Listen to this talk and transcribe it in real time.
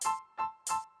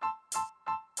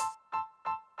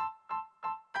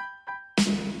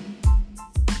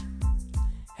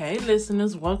Hey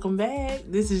listeners, welcome back.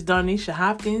 This is Darnisha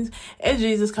Hopkins at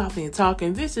Jesus Coffee and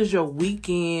Talking. This is your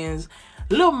weekend's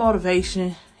little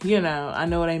motivation. I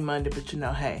know it ain't Monday, but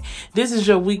hey, this is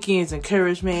your weekend's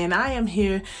encouragement. And I am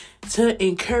here to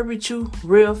encourage you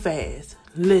real fast.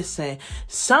 Listen,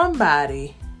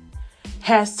 somebody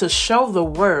has to show the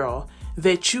world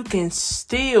that you can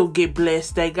still get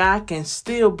blessed, that God can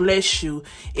still bless you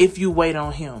if you wait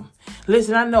on Him.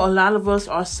 Listen, I know a lot of us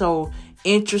are so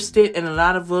interested and a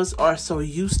lot of us are so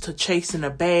used to chasing a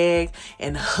bag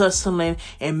and hustling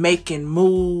and making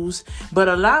moves. But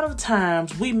a lot of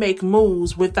times we make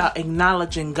moves without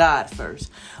acknowledging God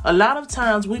first. A lot of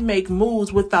times we make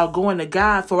moves without going to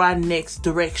God for our next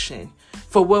direction,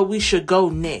 for where we should go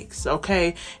next,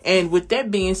 okay? And with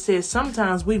that being said,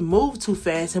 sometimes we move too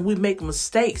fast and we make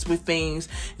mistakes with things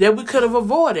that we could have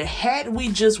avoided had we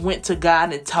just went to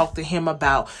God and talked to Him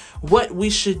about what we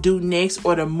should do next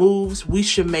or the moves we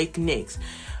should make next.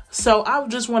 So I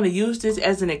just want to use this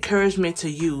as an encouragement to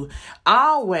you.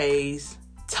 Always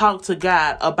talk to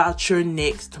God about your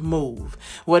next move.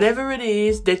 Whatever it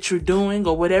is that you're doing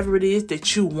or whatever it is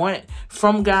that you want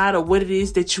from God or what it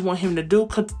is that you want Him to do,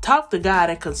 talk to God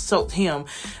and consult Him.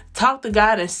 Talk to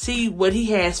God and see what He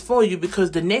has for you,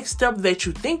 because the next step that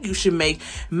you think you should make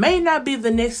may not be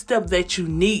the next step that you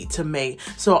need to make.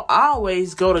 So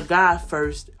always go to God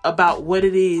first about what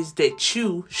it is that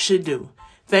you should do.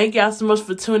 Thank y'all so much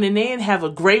for tuning in. Have a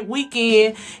great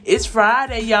weekend. It's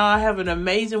Friday, y'all. Have an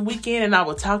amazing weekend, and I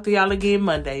will talk to y'all again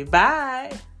Monday.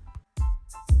 Bye.